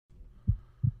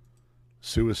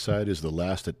Suicide is the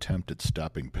last attempt at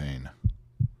stopping pain.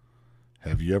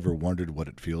 Have you ever wondered what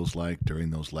it feels like during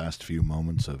those last few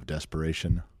moments of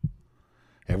desperation?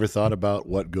 Ever thought about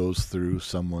what goes through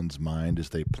someone's mind as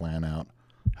they plan out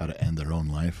how to end their own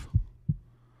life?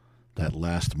 That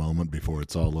last moment before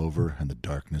it's all over and the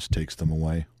darkness takes them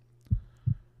away?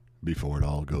 Before it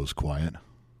all goes quiet?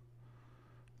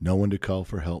 No one to call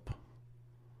for help.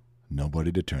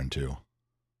 Nobody to turn to.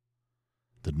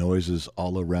 The noises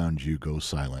all around you go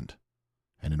silent,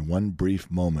 and in one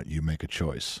brief moment you make a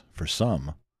choice. For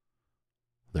some,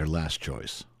 their last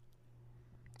choice.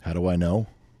 How do I know?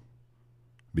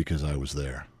 Because I was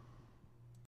there.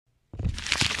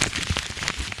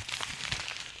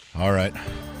 All right,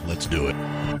 let's do it.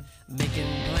 Making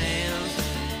plans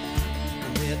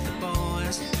with the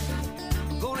boys.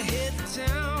 I'm gonna hit the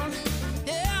town.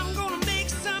 Yeah, I'm gonna make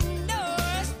some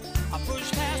noise. I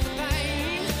push past the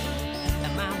pain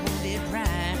and my wounded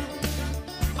pride.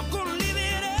 I'm gonna live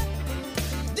it up.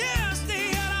 Yeah,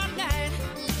 stay out all night.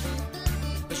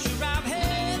 But sure, I've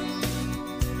had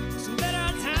some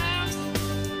better times.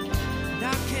 And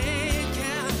I can't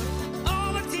count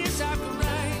all the tears I can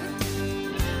write.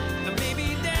 And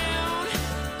maybe down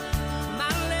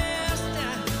my list,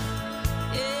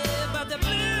 yeah, but the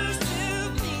blues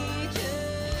took me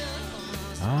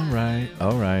just.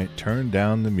 All right. Turn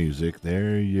down the music.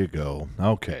 There you go.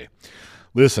 Okay.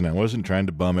 Listen, I wasn't trying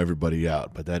to bum everybody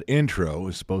out, but that intro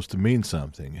is supposed to mean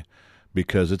something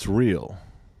because it's real.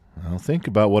 Now think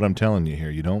about what I'm telling you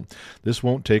here. This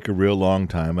won't take a real long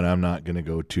time, and I'm not going to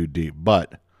go too deep,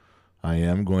 but I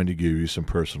am going to give you some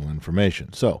personal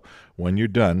information. So when you're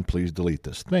done, please delete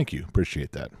this. Thank you.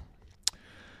 Appreciate that.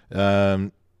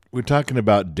 We're talking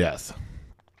about death,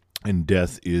 and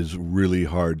death is really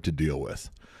hard to deal with.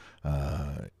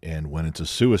 And when it's a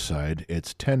suicide,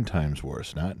 it's 10 times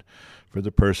worse. Not for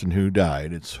the person who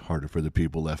died. It's harder for the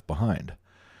people left behind.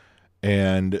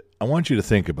 And I want you to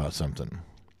think about something.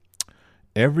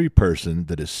 Every person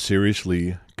that is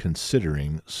seriously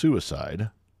considering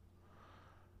suicide,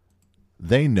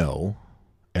 they know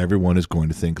everyone is going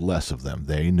to think less of them.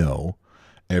 They know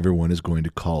everyone is going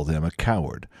to call them a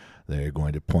coward. They're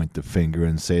going to point the finger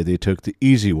and say they took the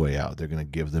easy way out. They're going to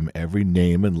give them every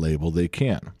name and label they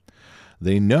can.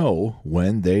 They know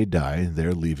when they die,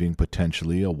 they're leaving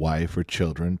potentially a wife or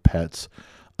children, pets,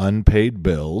 unpaid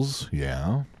bills.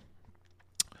 Yeah.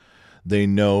 They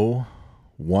know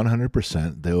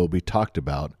 100% they will be talked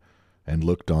about and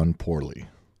looked on poorly.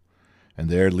 And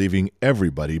they're leaving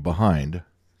everybody behind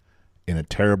in a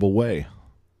terrible way.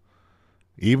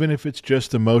 Even if it's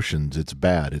just emotions, it's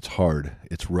bad, it's hard,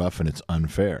 it's rough, and it's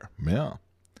unfair. Yeah.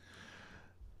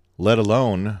 Let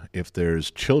alone if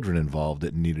there's children involved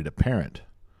that needed a parent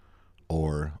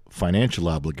or financial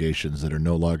obligations that are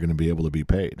no longer going to be able to be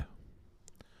paid.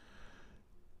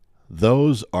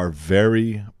 Those are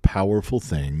very powerful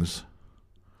things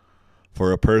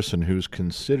for a person who's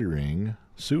considering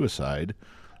suicide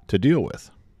to deal with.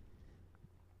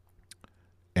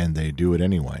 And they do it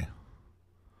anyway.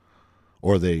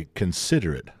 Or they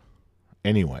consider it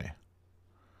anyway.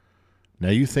 Now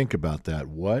you think about that.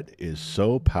 What is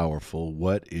so powerful?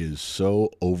 What is so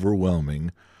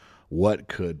overwhelming? What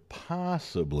could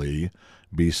possibly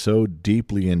be so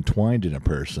deeply entwined in a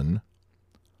person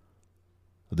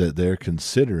that they're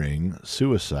considering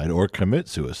suicide or commit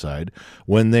suicide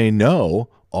when they know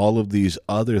all of these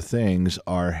other things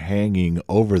are hanging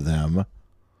over them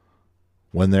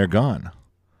when they're gone?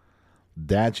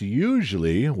 That's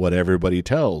usually what everybody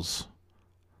tells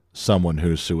someone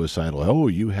who's suicidal. Oh,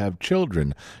 you have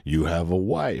children, you have a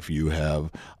wife, you have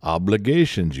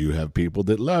obligations, you have people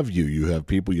that love you, you have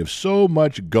so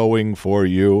much going for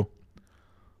you,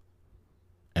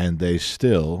 and they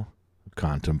still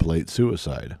contemplate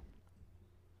suicide.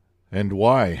 And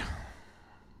why?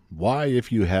 Why, if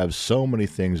you have so many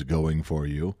things going for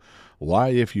you, why,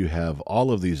 if you have all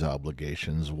of these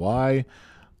obligations, why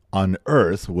on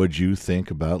earth would you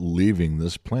think about leaving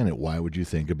this planet? Why would you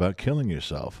think about killing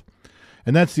yourself?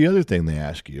 And that's the other thing they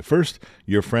ask you. First,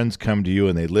 your friends come to you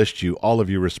and they list you all of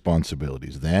your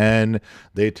responsibilities. Then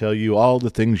they tell you all the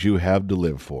things you have to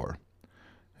live for,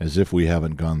 as if we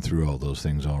haven't gone through all those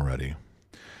things already.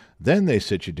 Then they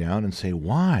sit you down and say,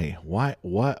 why? Why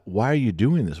are you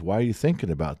doing this? Why are you thinking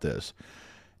about this?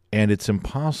 And it's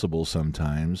impossible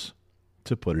sometimes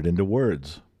to put it into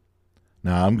words.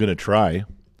 Now, I'm going to try.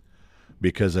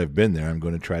 Because I've been there, I'm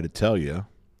going to try to tell you.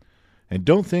 And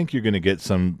don't think you're going to get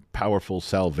some powerful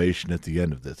salvation at the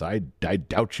end of this. I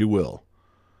doubt you will.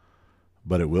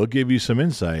 But it will give you some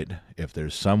insight if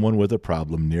there's someone with a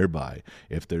problem nearby.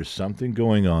 If there's something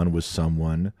going on with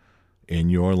someone in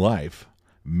your life,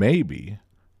 maybe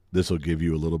This will give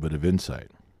you a little bit of insight.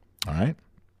 All right?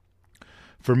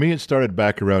 For me, it started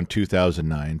back around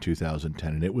 2009,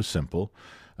 2010, and it was simple.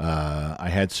 I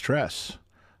had stress.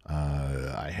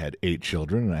 I had 8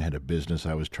 children, and I had a business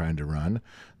I was trying to run.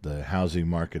 The housing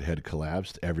market had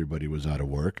collapsed. Everybody was out of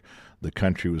work. The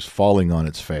country was falling on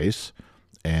its face,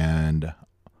 and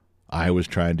I was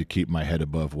trying to keep my head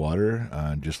above water,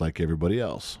 just like everybody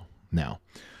else. Now,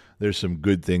 there's some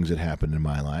good things that happened in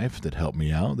my life that helped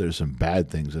me out. There's some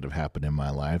bad things that have happened in my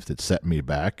life that set me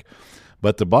back.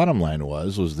 But the bottom line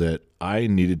was that I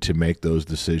needed to make those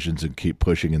decisions and keep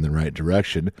pushing in the right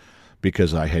direction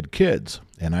because I had kids,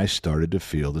 and I started to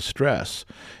feel the stress.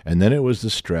 And then it was the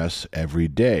stress every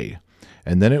day.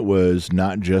 And then it was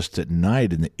not just at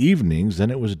night in the evenings,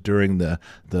 then it was during the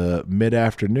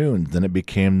mid-afternoons, then it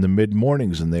became the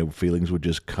mid-mornings, and the feelings would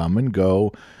just come and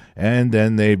go, and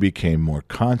then they became more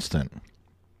constant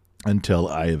until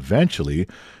I eventually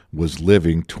was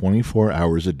living 24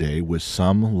 hours a day with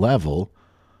some level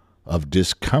of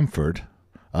discomfort,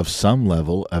 of some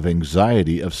level of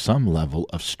anxiety, of some level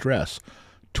of stress,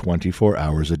 24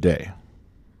 hours a day.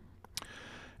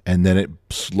 And then it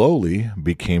slowly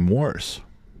became worse.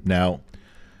 Now,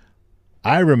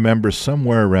 I remember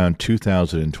somewhere around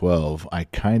 2012, I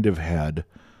kind of had,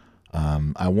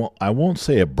 I won't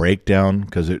say a breakdown,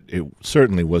 because it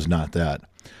certainly was not that.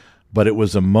 But it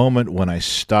was a moment when I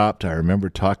stopped. I remember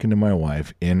talking to my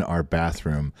wife in our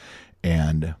bathroom,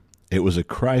 and it was a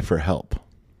cry for help.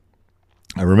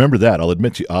 I remember that. I'll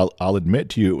admit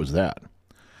to you it was that.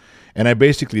 And I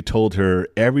basically told her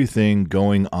everything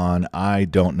going on. I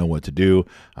don't know what to do.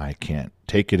 I can't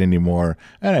take it anymore.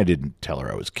 And I didn't tell her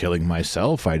I was killing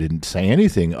myself. I didn't say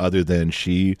anything other than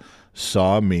she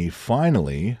saw me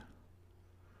finally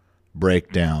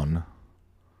break down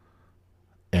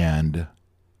and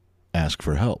ask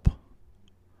for help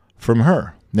from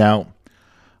her. Now,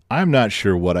 I'm not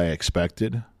sure what I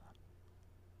expected.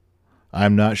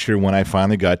 I'm not sure when I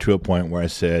finally got to a point where I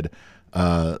said,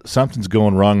 something's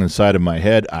going wrong inside of my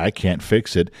head. I can't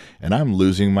fix it, and I'm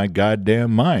losing my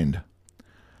goddamn mind.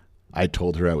 I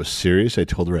told her I was serious. I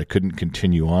told her I couldn't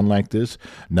continue on like this,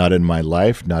 not in my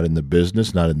life, not in the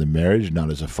business, not in the marriage, not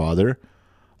as a father.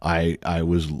 I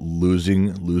was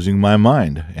losing my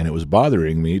mind, and it was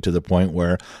bothering me to the point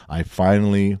where I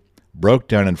finally broke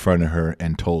down in front of her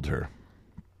and told her.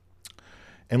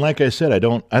 And like I said, I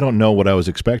don't know what I was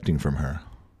expecting from her.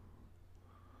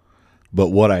 But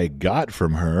what I got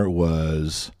from her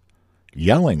was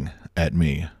yelling at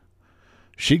me.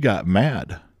 She got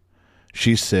mad.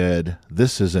 She said,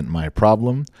 "This isn't my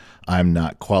problem. I'm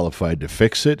not qualified to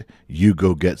fix it. You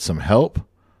go get some help."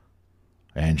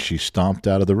 And she stomped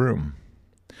out of the room.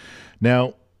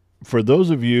 Now, for those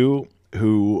of you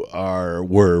who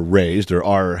were raised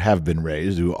or have been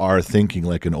raised, who are thinking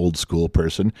like an old school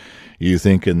person, you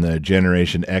think in the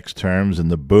Generation X terms and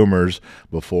the boomers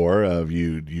before of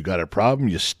you got a problem,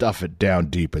 you stuff it down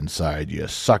deep inside, you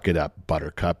suck it up,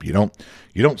 buttercup. You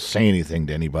don't say anything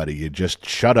to anybody. You just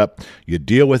shut up, you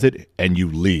deal with it, and you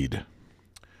lead.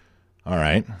 All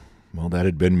right. Well, that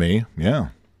had been me. Yeah.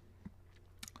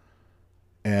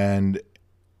 And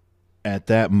at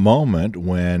that moment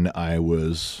when I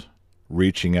was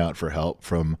reaching out for help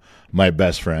from my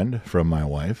best friend, from my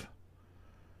wife,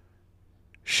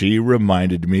 she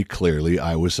reminded me clearly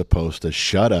I was supposed to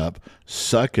shut up,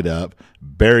 suck it up,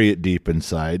 bury it deep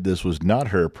inside. This was not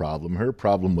her problem. Her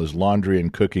problem was laundry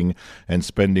and cooking and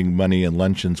spending money and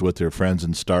luncheons with her friends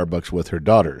and Starbucks with her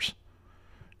daughters.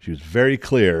 She was very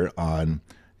clear on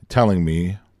telling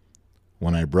me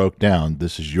when I broke down,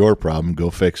 this is your problem, go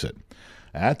fix it.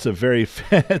 That's a very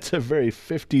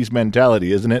 50s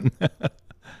mentality, isn't it?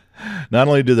 Not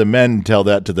only do the men tell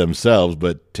that to themselves,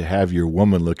 but to have your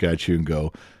woman look at you and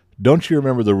go, don't you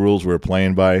remember the rules we're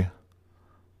playing by?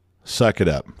 Suck it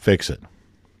up, fix it.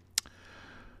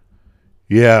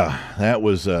 Yeah, that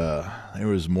was, there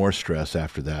was more stress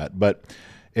after that, but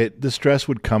the stress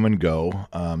would come and go.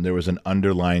 There was an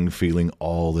underlying feeling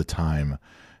all the time.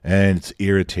 And it's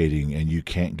irritating, and you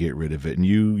can't get rid of it, and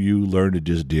you learn to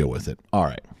just deal with it. All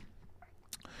right.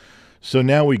 So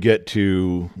now we're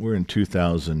in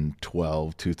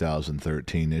 2012,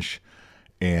 2013-ish,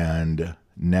 and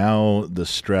now the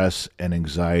stress and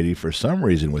anxiety, for some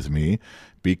reason with me,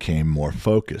 became more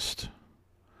focused.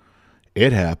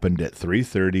 It happened at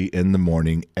 3:30 in the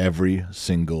morning every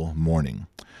single morning,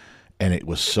 and it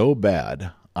was so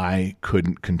bad I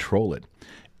couldn't control it.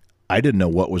 I didn't know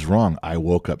what was wrong. I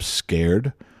woke up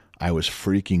scared. I was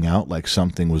freaking out like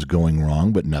something was going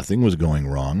wrong, but nothing was going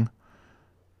wrong.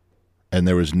 And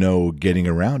there was no getting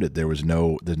around it. There's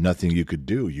nothing you could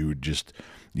do.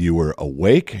 You were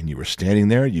awake and you were standing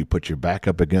there. You put your back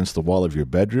up against the wall of your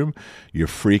bedroom. You're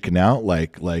freaking out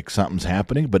like something's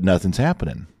happening, but nothing's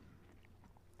happening.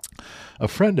 A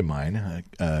friend of mine,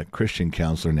 a Christian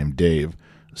counselor named Dave,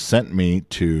 sent me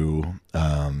to,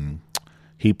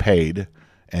 he paid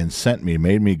and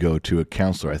made me go to a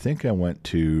counselor. I think I went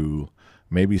to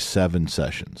maybe 7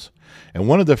 sessions. And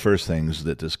one of the first things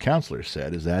that this counselor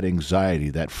said is that anxiety,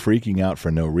 that freaking out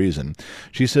for no reason.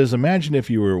 She says, imagine if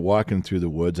you were walking through the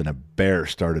woods and a bear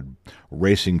started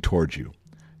racing towards you,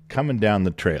 coming down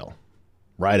the trail,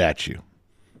 right at you,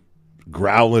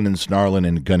 growling and snarling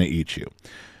and gonna eat you.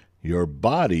 Your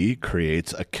body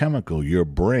creates a chemical. Your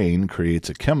brain creates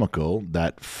a chemical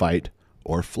that fight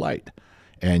or flight.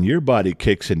 And your body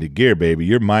kicks into gear, baby.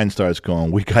 Your mind starts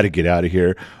going, we got to get out of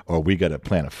here, or we got to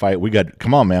plan a fight.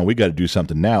 Come on, man, we got to do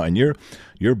something now. And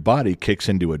your body kicks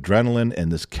into adrenaline,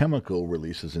 and this chemical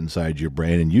releases inside your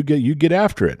brain, and you get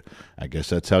after it. I guess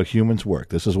that's how humans work.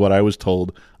 This is what I was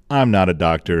told. I'm not a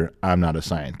doctor. I'm not a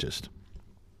scientist.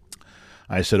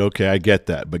 I said, okay, I get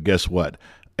that, but guess what?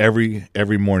 Every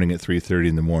morning at 3:30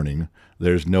 in the morning,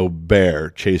 there's no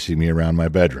bear chasing me around my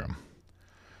bedroom.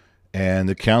 And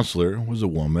the counselor was a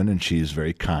woman, and she's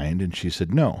very kind, and she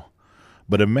said, no.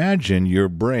 But imagine your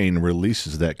brain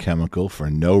releases that chemical for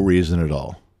no reason at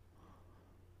all.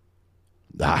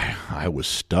 I was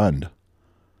stunned.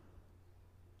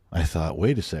 I thought,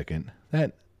 wait a second,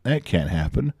 that can't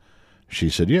happen. She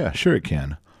said, yeah, sure it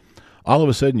can. All of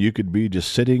a sudden, you could be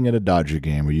just sitting at a Dodger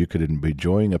game, or you could be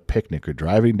enjoying a picnic or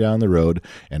driving down the road,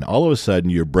 and all of a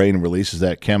sudden, your brain releases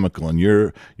that chemical, and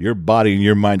your body and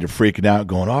your mind are freaking out,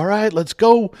 going, all right, let's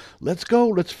go,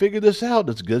 let's figure this out.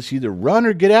 Let's either run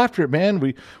or get after it, man.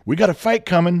 We got a fight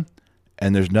coming,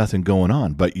 and there's nothing going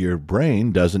on, but your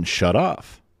brain doesn't shut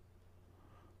off.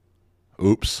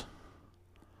 Oops.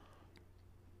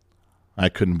 I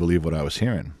couldn't believe what I was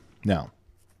hearing. Now,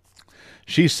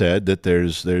 she said that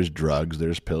there's drugs,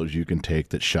 there's pills you can take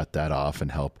that shut that off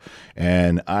and help.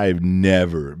 And I've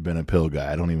never been a pill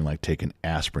guy. I don't even like taking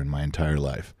aspirin my entire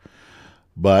life.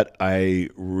 But I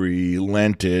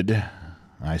relented.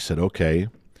 I said, okay,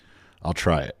 I'll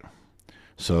try it.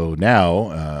 So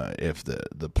now, if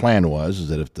the plan is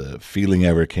that if the feeling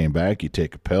ever came back, you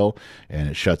take a pill and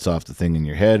it shuts off the thing in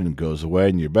your head and goes away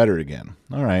and you're better again.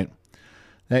 All right.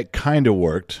 That kind of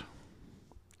worked.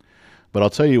 But I'll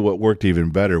tell you what worked even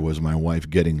better was my wife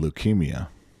getting leukemia.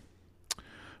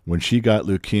 When she got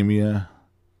leukemia,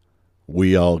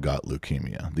 we all got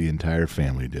leukemia. The entire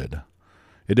family did.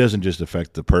 It doesn't just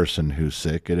affect the person who's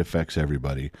sick. It affects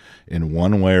everybody in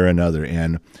one way or another.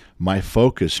 And my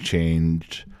focus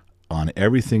changed on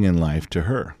everything in life to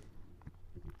her.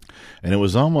 And it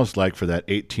was almost like for that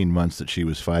 18 months that she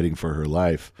was fighting for her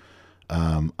life,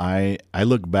 I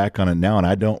look back on it now and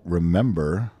I don't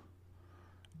remember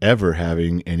ever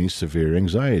having any severe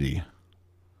anxiety.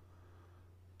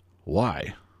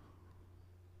 Why?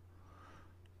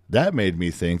 That made me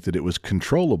think that it was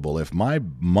controllable. If my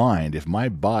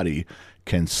body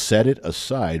can set it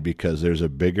aside because there's a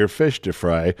bigger fish to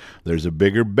fry, there's a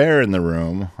bigger bear in the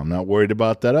room, I'm not worried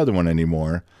about that other one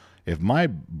anymore. If my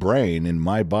brain and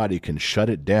my body can shut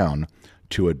it down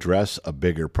to address a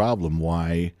bigger problem,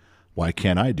 why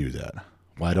can't I do that?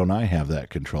 Why don't I have that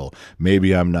control?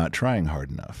 Maybe I'm not trying hard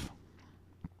enough.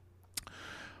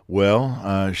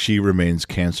 Well, she remains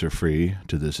cancer-free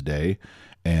to this day,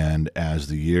 and as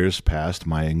the years passed,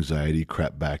 my anxiety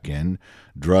crept back in.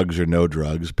 Drugs or no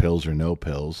drugs, pills or no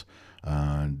pills.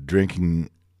 Drinking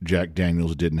Jack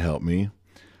Daniels didn't help me.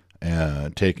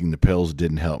 Taking the pills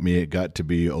didn't help me. It got to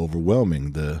be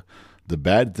overwhelming. The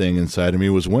bad thing inside of me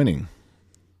was winning.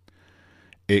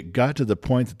 It got to the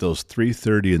point that those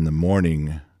 3:30 in the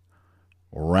morning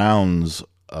rounds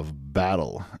of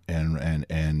battle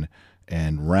and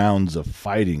rounds of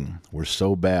fighting were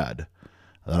so bad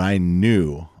that I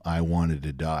knew I wanted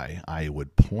to die. I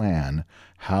would plan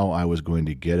how I was going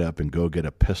to get up and go get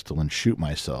a pistol and shoot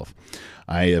myself.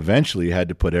 I eventually had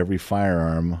to put every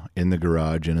firearm in the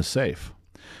garage in a safe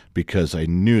because I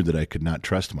knew that I could not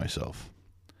trust myself.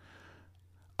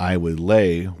 I would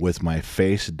lay with my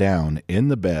face down in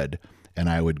the bed and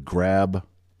I would grab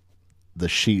the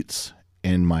sheets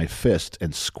in my fist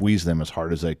and squeeze them as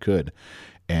hard as I could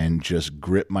and just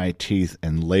grip my teeth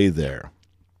and lay there,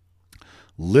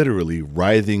 literally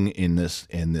writhing in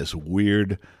this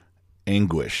weird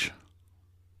anguish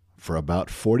for about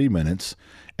 40 minutes,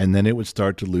 and then it would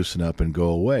start to loosen up and go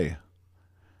away.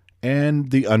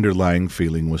 And the underlying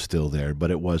feeling was still there,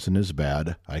 but it wasn't as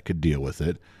bad. I could deal with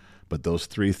it. But those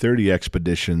 3:30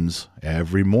 expeditions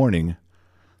every morning,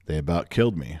 they about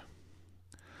killed me.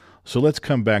 So let's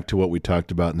come back to what we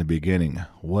talked about in the beginning.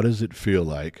 What does it feel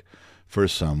like for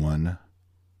someone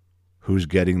who's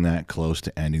getting that close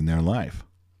to ending their life?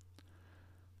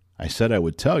 I said I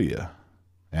would tell you.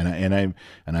 And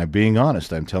I'm being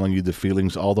honest. I'm telling you the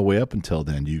feelings all the way up until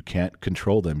then. You can't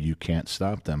control them. You can't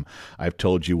stop them. I've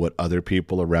told you what other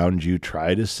people around you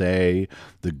try to say,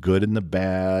 the good and the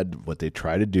bad, what they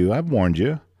try to do. I've warned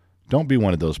you. Don't be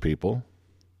one of those people.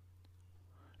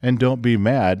 And don't be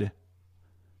mad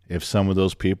if some of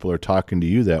those people are talking to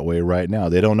you that way right now.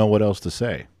 They don't know what else to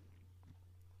say.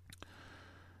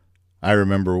 I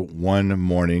remember one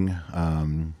morning,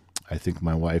 I think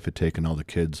my wife had taken all the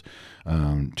kids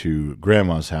to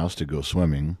Grandma's house to go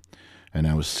swimming, and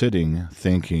I was sitting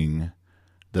thinking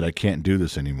that I can't do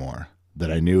this anymore, that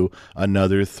I knew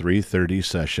another 3:30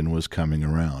 session was coming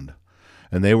around.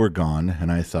 And they were gone,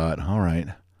 and I thought, all right,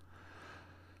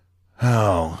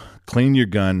 clean your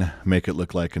gun, make it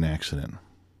look like an accident.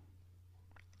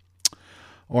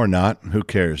 Or not, who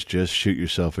cares? Just shoot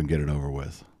yourself and get it over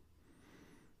with.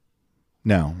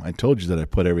 Now, I told you that I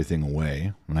put everything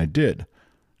away, and I did.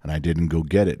 And I didn't go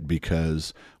get it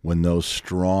because when those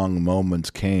strong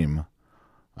moments came,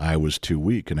 I was too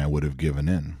weak and I would have given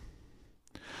in.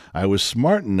 I was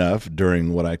smart enough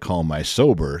during what I call my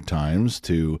sober times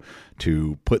to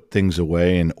put things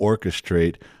away and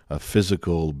orchestrate a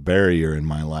physical barrier in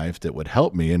my life that would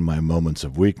help me in my moments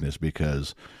of weakness,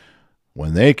 because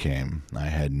when they came, I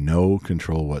had no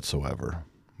control whatsoever,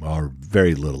 or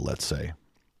very little, let's say.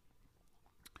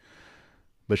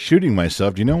 But shooting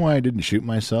myself, do you know why I didn't shoot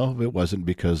myself? It wasn't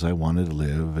because I wanted to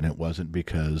live, and it wasn't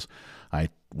because I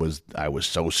was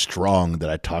so strong that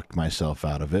I talked myself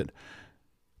out of it.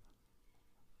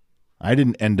 I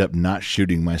didn't end up not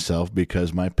shooting myself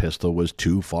because my pistol was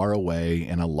too far away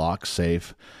in a lock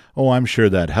safe. Oh, I'm sure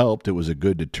that helped. It was a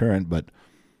good deterrent, but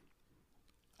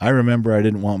I remember I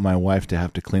didn't want my wife to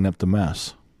have to clean up the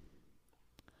mess.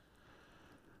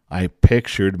 I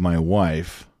pictured my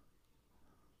wife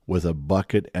with a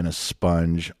bucket and a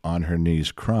sponge on her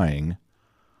knees crying,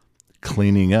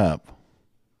 cleaning up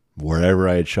wherever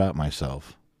I had shot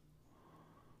myself.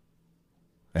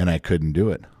 And I couldn't do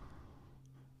it.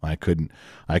 I couldn't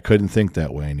think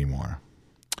that way anymore.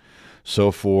 So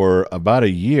for about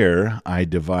a year, I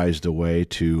devised a way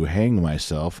to hang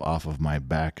myself off of my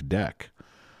back deck.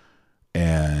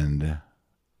 And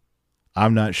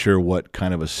I'm not sure what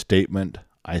kind of a statement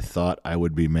I thought I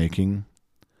would be making,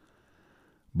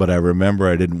 but I remember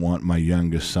I didn't want my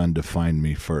youngest son to find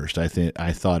me first. I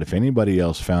thought if anybody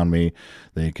else found me,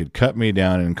 they could cut me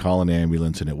down and call an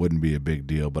ambulance and it wouldn't be a big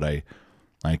deal. But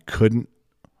I couldn't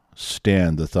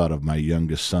stand the thought of my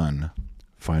youngest son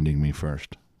finding me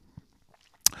first.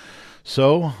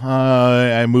 So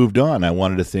I moved on. I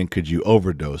wanted to think, could you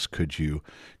overdose? Could you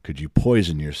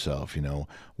poison yourself? You know,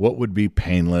 what would be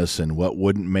painless and what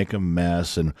wouldn't make a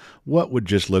mess and what would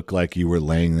just look like you were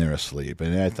laying there asleep?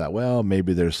 And I thought, well,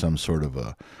 maybe there's some sort of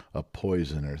a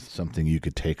poison or something you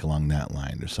could take along that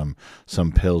line, or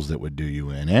some pills that would do you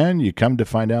in. And you come to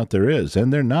find out there is,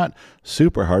 and they're not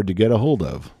super hard to get a hold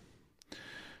of.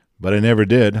 But I never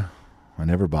did. I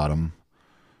never bought them.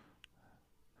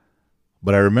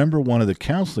 But I remember one of the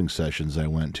counseling sessions I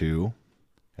went to,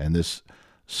 and this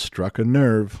struck a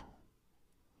nerve,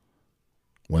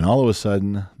 when all of a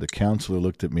sudden the counselor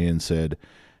looked at me and said,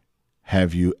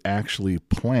 "Have you actually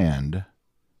planned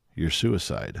your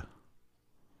suicide?"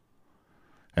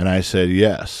 And I said,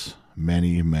 yes,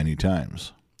 many, many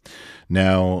times.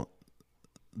 Now,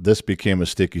 this became a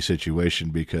sticky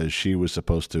situation because she was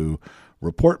supposed to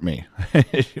report me.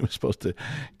 She was supposed to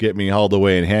get me hauled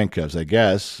away in handcuffs. I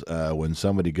guess when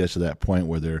somebody gets to that point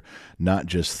where they're not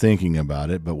just thinking about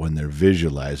it, but when they're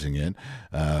visualizing it,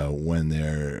 when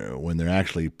they're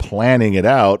actually planning it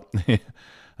out,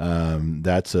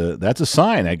 that's a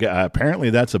sign.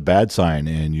 Apparently, that's a bad sign.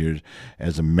 And you're,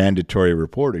 as a mandatory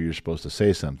reporter, you're supposed to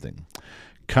say something.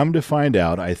 Come to find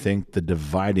out, I think the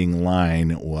dividing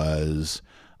line was,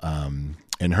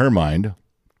 in her mind,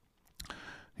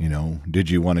 you know,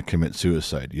 did you want to commit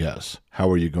suicide? Yes. How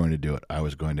were you going to do it? I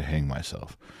was going to hang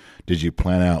myself. Did you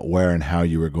plan out where and how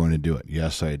you were going to do it?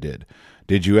 Yes, I did.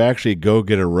 Did you actually go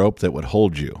get a rope that would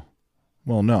hold you?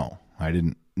 Well, no, I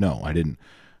didn't. No, I didn't.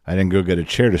 I didn't go get a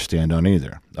chair to stand on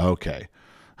either. Okay.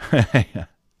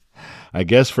 I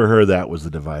guess for her that was the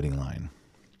dividing line.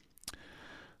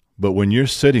 But when you're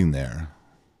sitting there,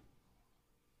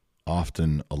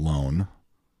 often alone,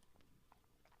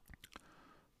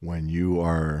 when you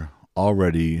are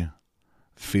already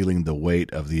feeling the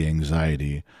weight of the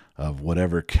anxiety of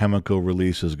whatever chemical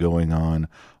release is going on,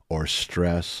 or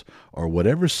stress, or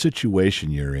whatever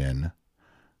situation you're in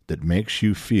that makes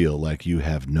you feel like you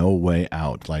have no way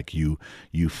out, like you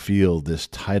feel this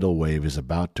tidal wave is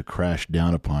about to crash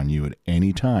down upon you at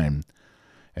any time,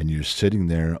 and you're sitting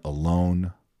there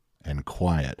alone and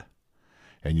quiet,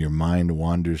 and your mind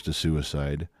wanders to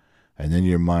suicide, and then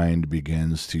your mind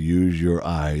begins to use your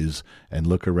eyes and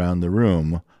look around the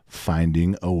room,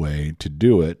 finding a way to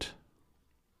do it.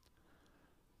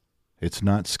 It's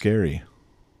not scary.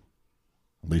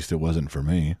 At least it wasn't for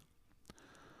me.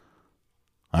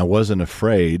 I wasn't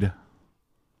afraid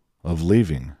of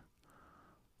leaving.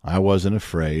 I wasn't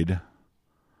afraid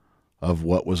of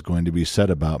what was going to be said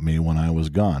about me when I was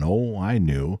gone. Oh, I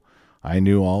knew. I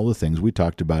knew all the things. We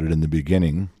talked about it in the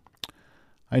beginning.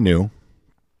 I knew.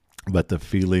 But the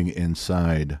feeling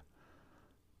inside,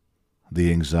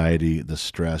 the anxiety, the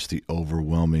stress, the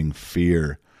overwhelming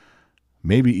fear,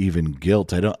 maybe even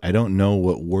guilt. I don't know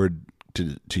what word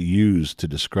to use to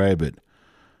describe it.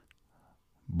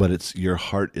 But it's your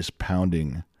heart is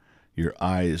pounding. Your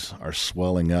eyes are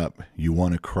swelling up. You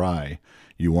want to cry.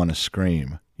 You want to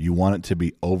scream. You want it to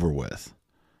be over with.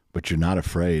 But you're not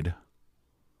afraid.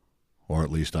 Or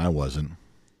at least I wasn't.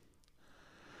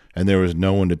 And there was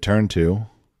no one to turn to.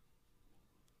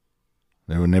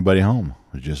 There wasn't anybody home.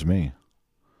 It was just me.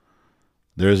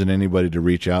 There isn't anybody to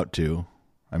reach out to.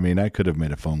 I mean, I could have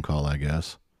made a phone call, I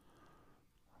guess.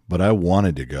 But I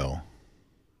wanted to go.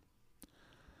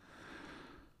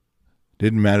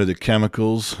 Didn't matter the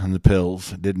chemicals and the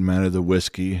pills. It didn't matter the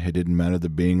whiskey. It didn't matter the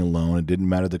being alone. It didn't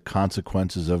matter the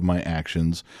consequences of my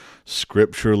actions,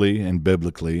 scripturally and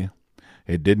biblically.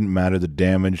 It didn't matter the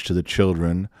damage to the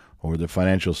children or the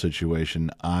financial situation.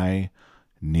 I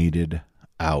needed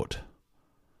out.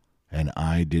 And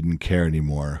I didn't care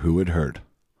anymore who it hurt.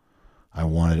 I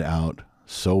wanted out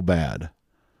so bad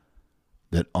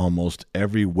that almost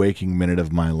every waking minute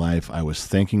of my life I was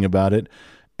thinking about it.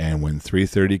 And when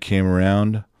 3:30 came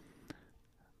around,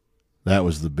 that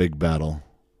was the big battle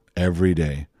every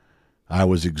day. I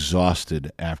was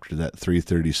exhausted after that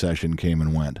 3:30 session came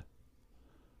and went.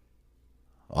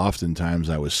 Oftentimes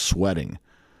I was sweating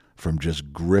from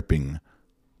just gripping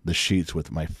the sheets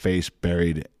with my face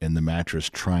buried in the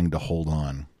mattress trying to hold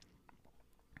on.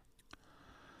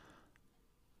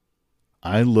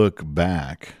 I look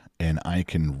back and I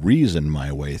can reason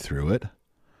my way through it.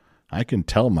 I can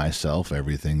tell myself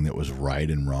everything that was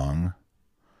right and wrong.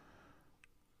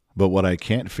 But what I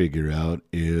can't figure out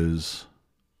is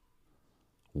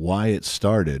why it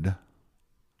started.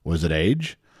 Was it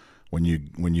age? When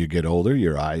you get older,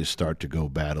 your eyes start to go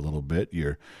bad a little bit.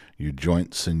 Your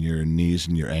joints and your knees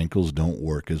and your ankles don't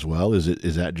work as well.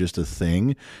 Is that just a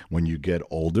thing when you get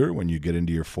older, when you get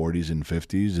into your 40s and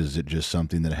 50s? Is it just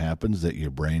something that happens that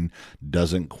your brain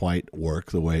doesn't quite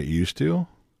work the way it used to?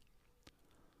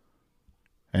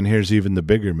 And here's even the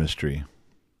bigger mystery.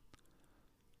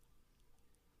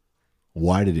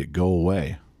 Why did it go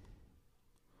away?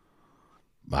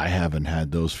 I haven't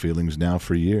had those feelings now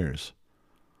for years.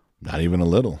 Not even a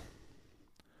little.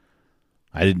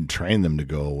 I didn't train them to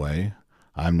go away.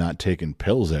 I'm not taking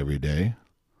pills every day.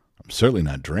 I'm certainly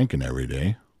not drinking every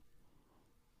day.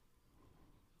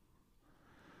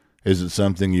 Is it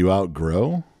something you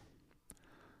outgrow?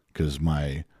 Because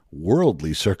my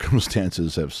worldly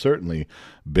circumstances have certainly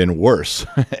been worse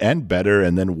and better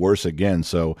and then worse again.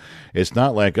 So it's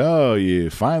not like, oh, you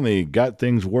finally got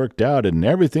things worked out and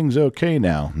everything's okay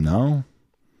now. No,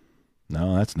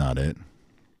 that's not it.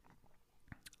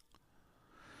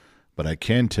 But I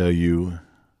can tell you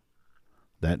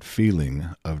that feeling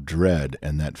of dread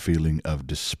and that feeling of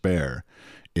despair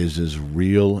is as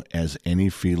real as any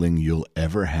feeling you'll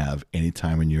ever have any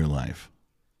time in your life.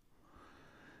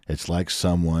 It's like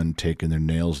someone taking their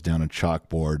nails down a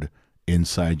chalkboard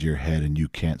inside your head and you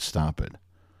can't stop it.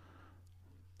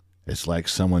 It's like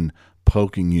someone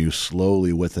poking you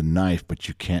slowly with a knife, but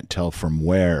you can't tell from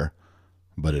where,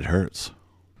 but it hurts.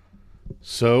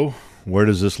 So, where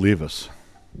does this leave us?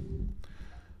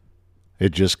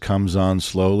 It just comes on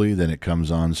slowly, then it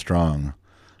comes on strong.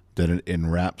 Then it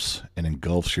enwraps and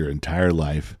engulfs your entire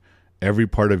life, every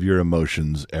part of your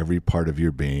emotions, every part of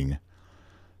your being.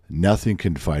 Nothing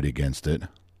can fight against it.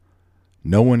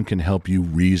 No one can help you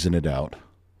reason it out.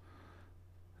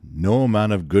 No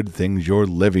amount of good things you're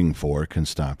living for can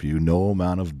stop you. No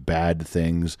amount of bad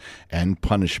things and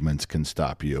punishments can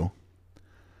stop you.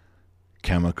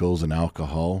 Chemicals and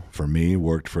alcohol, for me,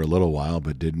 worked for a little while,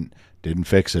 but didn't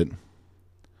fix it.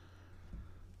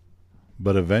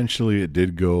 But eventually it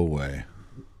did go away.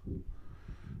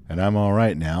 And I'm all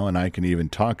right now, and I can even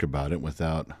talk about it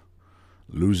without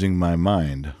losing my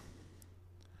mind.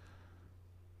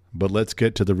 But let's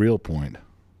get to the real point.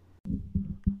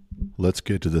 let's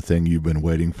get to the thing you've been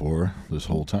waiting for this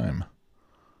whole time.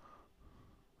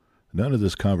 None of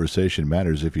this conversation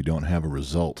matters if you don't have a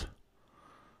result.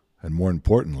 And more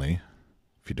importantly,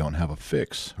 if you don't have a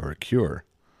fix or a cure.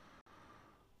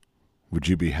 Would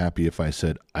you be happy if I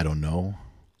said, I don't know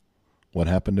what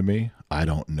happened to me? I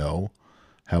don't know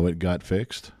how it got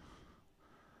fixed?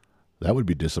 That would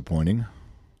be disappointing.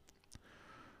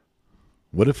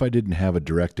 What if I didn't have a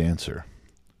direct answer?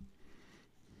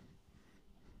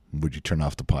 Would you turn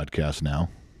off the podcast now?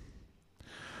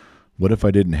 What if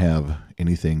I didn't have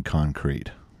anything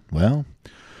concrete? Well,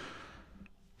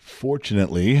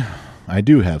 fortunately, I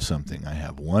do have something. I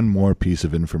have one more piece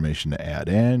of information to add,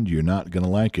 and you're not going to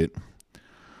like it.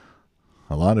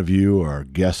 A lot of you are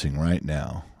guessing right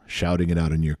now, shouting it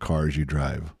out in your car as you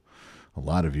drive. A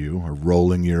lot of you are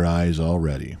rolling your eyes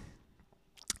already.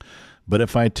 But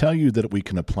if I tell you that we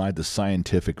can apply the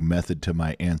scientific method to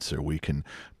my answer, we can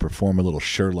perform a little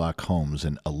Sherlock Holmes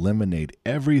and eliminate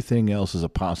everything else as a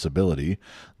possibility,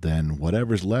 then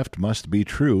whatever's left must be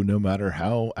true no matter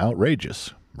how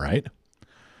outrageous, right?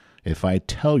 If I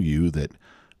tell you that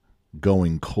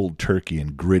going cold turkey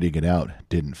and gritting it out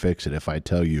didn't fix it, if I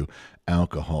tell you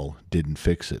alcohol didn't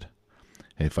fix it,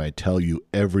 if I tell you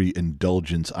every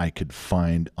indulgence I could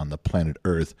find on the planet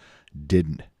Earth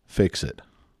didn't fix it,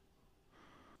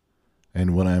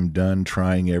 and when I'm done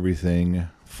trying everything,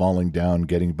 falling down,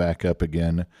 getting back up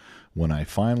again, when I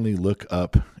finally look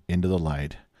up into the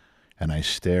light and I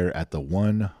stare at the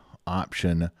one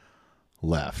option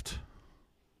left,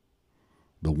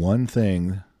 the one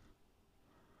thing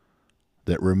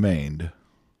that remained,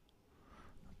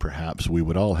 perhaps we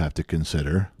would all have to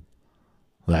consider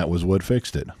that was what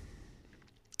fixed it.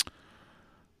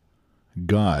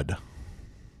 God.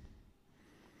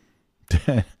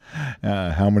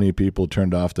 How many people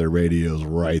turned off their radios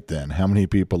right then? How many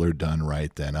people are done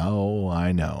right then? Oh,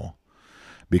 I know.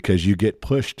 Because you get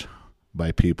pushed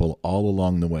by people all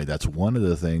along the way. That's one of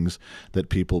the things that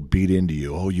people beat into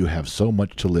you. Oh, you have so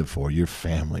much to live for. Your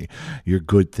family, your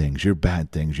good things, your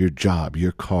bad things, your job,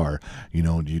 your car. You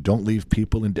know, you don't leave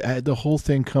people in. The whole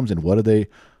thing comes in. What do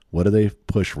they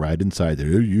push right inside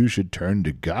there? You should turn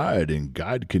to God, and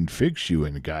God can fix you,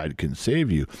 and God can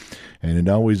save you. And it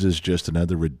always is just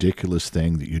another ridiculous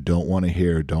thing that you don't want to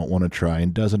hear, don't want to try,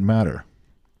 and doesn't matter.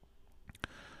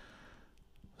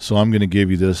 So I'm going to give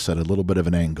you this at a little bit of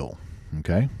an angle,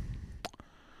 okay?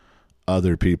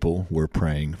 Other people were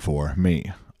praying for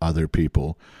me. Other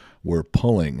people were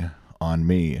pulling on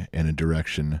me in a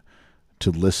direction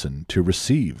to listen, to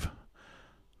receive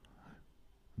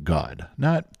God,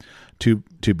 not to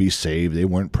be saved. They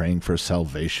weren't praying for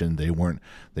salvation. They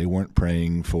weren't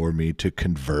praying for me to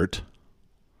convert.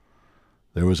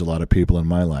 There was a lot of people in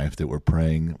my life that were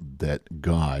praying that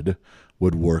God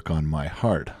would work on my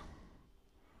heart.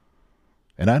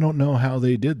 And I don't know how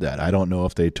they did that. I don't know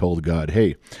if they told God,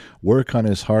 hey, work on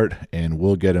his heart and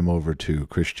we'll get him over to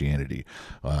Christianity.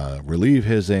 Relieve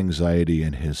his anxiety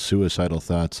and his suicidal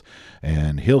thoughts,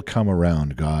 and he'll come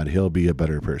around, God. He'll be a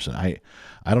better person. I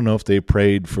don't know if they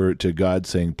prayed to God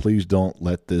saying, please don't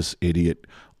let this idiot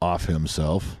off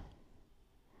himself.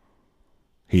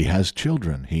 He has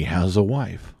children. He has a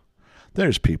wife.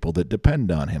 There's people that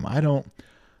depend on him. I don't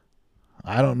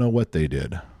know what they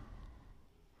did.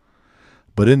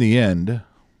 But in the end,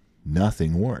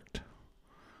 nothing worked.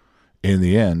 In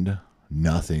the end,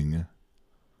 nothing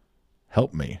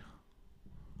helped me.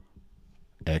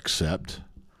 Except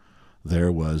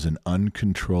there was an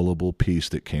uncontrollable peace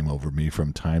that came over me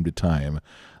from time to time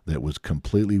that was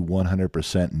completely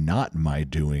 100% not my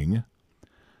doing,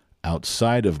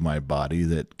 outside of my body,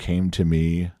 that came to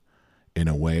me in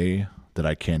a way that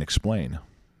I can't explain.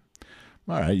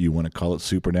 All right, you want to call it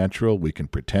supernatural? We can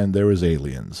pretend there was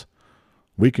aliens.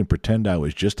 We can pretend I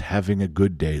was just having a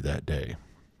good day that day.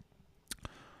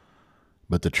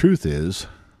 But the truth is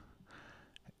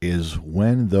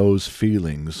when those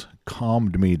feelings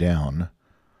calmed me down,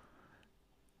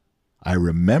 I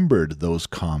remembered those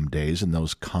calm days and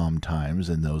those calm times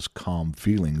and those calm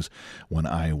feelings when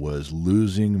I was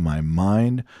losing my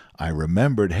mind. I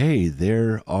remembered, hey,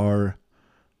 there are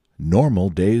normal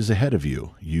days ahead of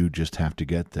you. You just have to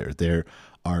get there. There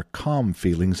are calm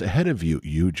feelings ahead of you.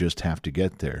 You just have to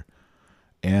get there.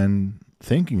 And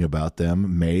thinking about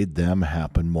them made them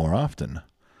happen more often.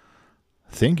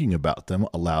 Thinking about them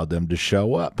allowed them to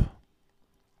show up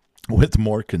with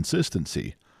more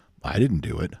consistency. I didn't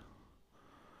do it.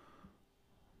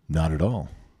 Not at all.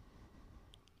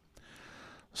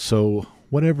 So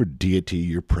whatever deity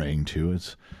you're praying to,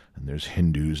 and there's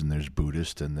Hindus and there's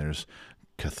Buddhists and there's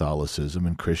Catholicism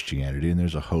and Christianity, and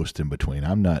there's a host in between.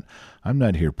 I'm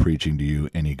not here preaching to you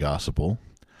any gospel.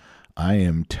 I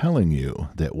am telling you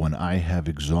that when I have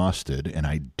exhausted, and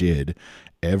I did,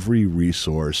 every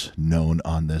resource known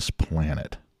on this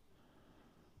planet,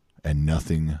 and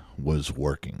nothing was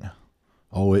working.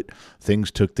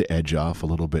 Things took the edge off a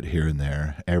little bit here and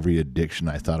there. Every addiction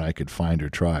I thought I could find or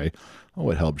try,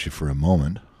 it helps you for a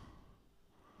moment.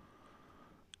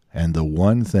 And the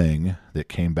one thing that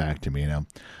came back to me, and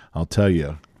I'll tell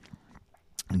you,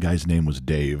 the guy's name was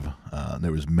Dave.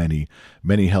 There was many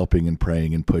helping and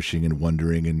praying and pushing and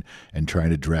wondering and trying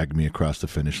to drag me across the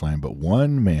finish line. But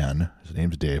one man, his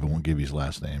name's Dave, I won't give you his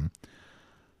last name,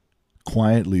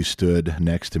 quietly stood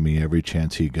next to me every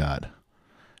chance he got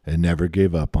and never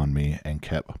gave up on me and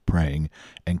kept praying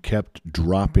and kept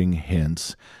dropping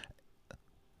hints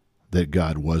that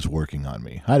God was working on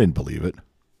me. I didn't believe it.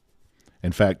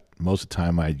 In fact, most of the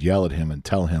time I'd yell at him and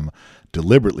tell him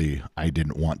deliberately I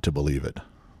didn't want to believe it.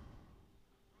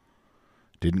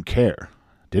 Didn't care.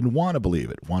 Didn't want to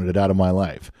believe it. Wanted it out of my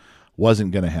life.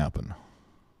 Wasn't going to happen.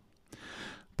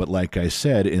 But like I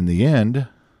said, in the end,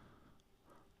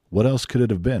 what else could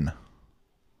it have been?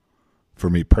 For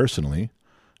me personally,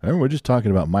 we're just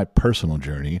talking about my personal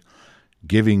journey,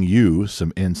 giving you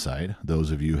some insight.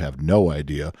 Those of you who have no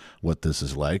idea what this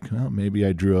is like, well, maybe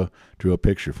I drew a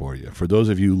picture for you. For those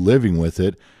of you living with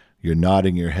it, you're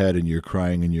nodding your head and you're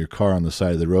crying in your car on the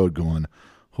side of the road going,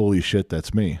 holy shit,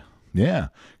 that's me. Yeah,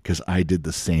 because I did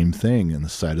the same thing in the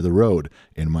side of the road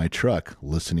in my truck,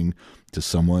 listening to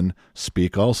someone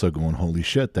speak also going, holy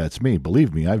shit, that's me.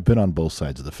 Believe me, I've been on both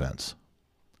sides of the fence.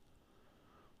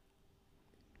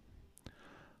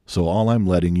 So all I'm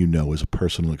letting you know is a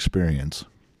personal experience.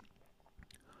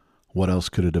 What else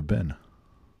could it have been?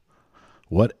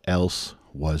 What else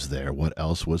was there? What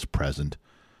else was present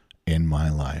in my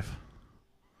life?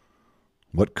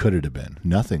 What could it have been?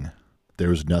 Nothing. There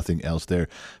was nothing else there.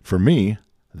 For me,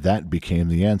 that became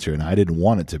the answer, and I didn't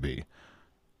want it to be.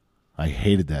 I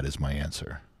hated that as my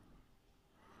answer.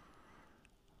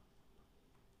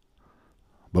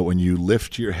 But when you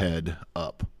lift your head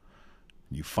up,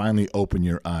 you finally open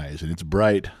your eyes, and it's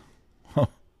bright,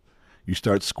 you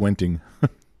start squinting.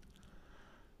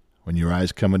 When your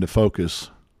eyes come into focus,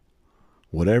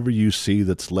 whatever you see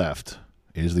that's left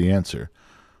is the answer.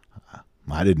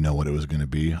 I didn't know what it was going to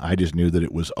be. I just knew that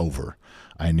it was over.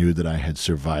 I knew that I had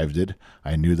survived it.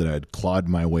 I knew that I had clawed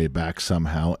my way back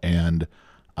somehow, and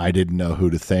I didn't know who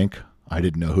to thank. I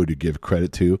didn't know who to give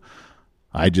credit to.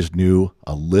 I just knew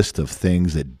a list of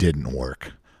things that didn't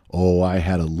work. I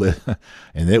had a list,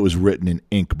 and it was written in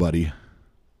ink, buddy.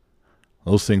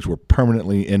 Those things were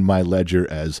permanently in my ledger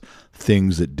as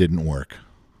things that didn't work.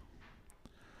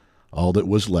 All that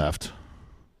was left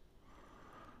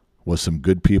was some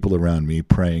good people around me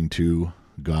praying to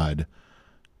God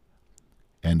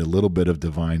and a little bit of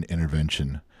divine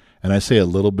intervention. And I say a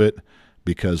little bit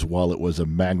because while it was a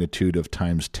magnitude of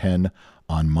times 10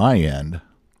 on my end,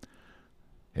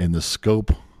 in the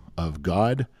scope of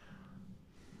God,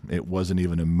 it wasn't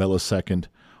even a millisecond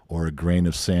or a grain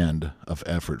of sand of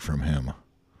effort from him.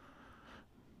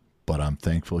 But I'm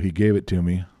thankful he gave it to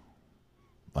me.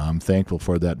 I'm thankful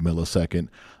for that millisecond.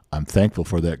 I'm thankful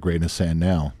for that grain of sand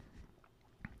now.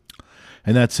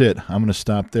 And that's it. I'm going to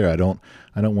stop there. I don't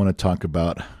want to talk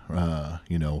about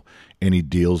any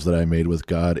deals that I made with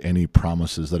God, any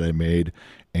promises that I made,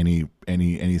 any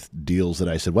deals that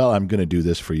I said, well, I'm going to do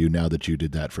this for you now that you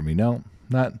did that for me. No,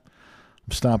 not.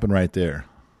 I'm stopping right there.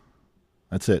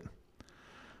 That's it.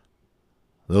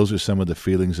 Those are some of the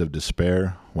feelings of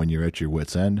despair when you're at your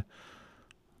wit's end.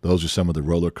 Those are some of the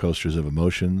roller coasters of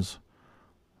emotions,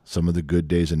 some of the good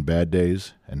days and bad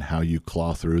days, and how you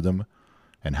claw through them,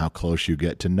 and how close you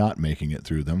get to not making it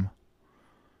through them.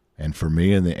 And for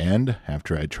me, in the end,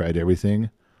 after I tried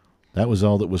everything, that was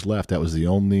all that was left. That was the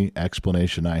only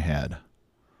explanation I had.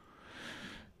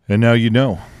 And now you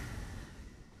know.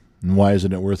 And why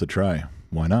isn't it worth a try?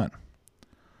 Why not?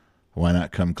 Why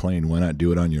not come clean? Why not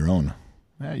do it on your own?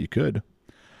 You could.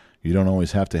 You don't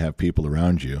always have to have people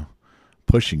around you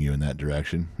pushing you in that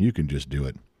direction. You can just do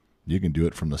it. You can do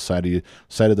it from the side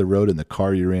of the road in the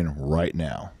car you're in right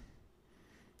now.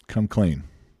 Come clean.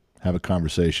 Have a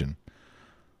conversation.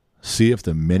 See if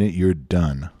the minute you're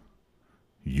done,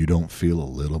 you don't feel a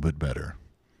little bit better.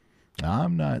 Now,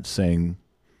 I'm not saying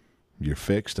you're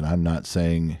fixed, and I'm not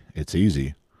saying it's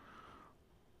easy.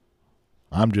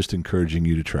 I'm just encouraging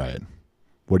you to try it.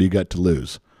 What do you got to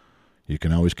lose? You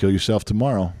can always kill yourself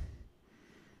tomorrow.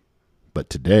 But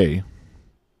today,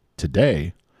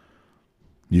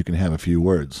 you can have a few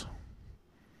words.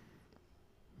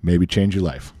 Maybe change your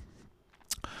life.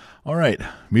 All right,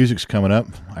 music's coming up.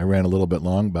 I ran a little bit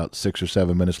long, about 6 or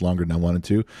 7 minutes longer than I wanted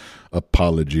to.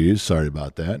 Apologies, sorry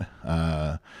about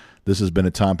that. This has been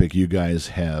a topic you guys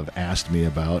have asked me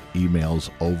about,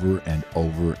 emails over and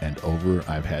over and over.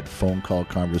 I've had phone call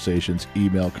conversations,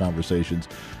 email conversations,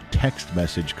 text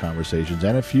message conversations,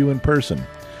 and a few in person.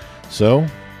 So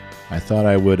I thought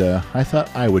I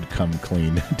would come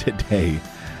clean today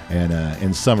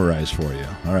and summarize for you.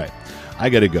 All right.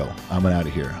 I got to go. I'm out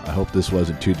of here. I hope this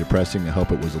wasn't too depressing. I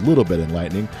hope it was a little bit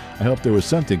enlightening. I hope there was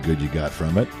something good you got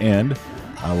from it. And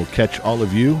I will catch all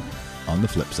of you on the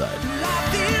flip side.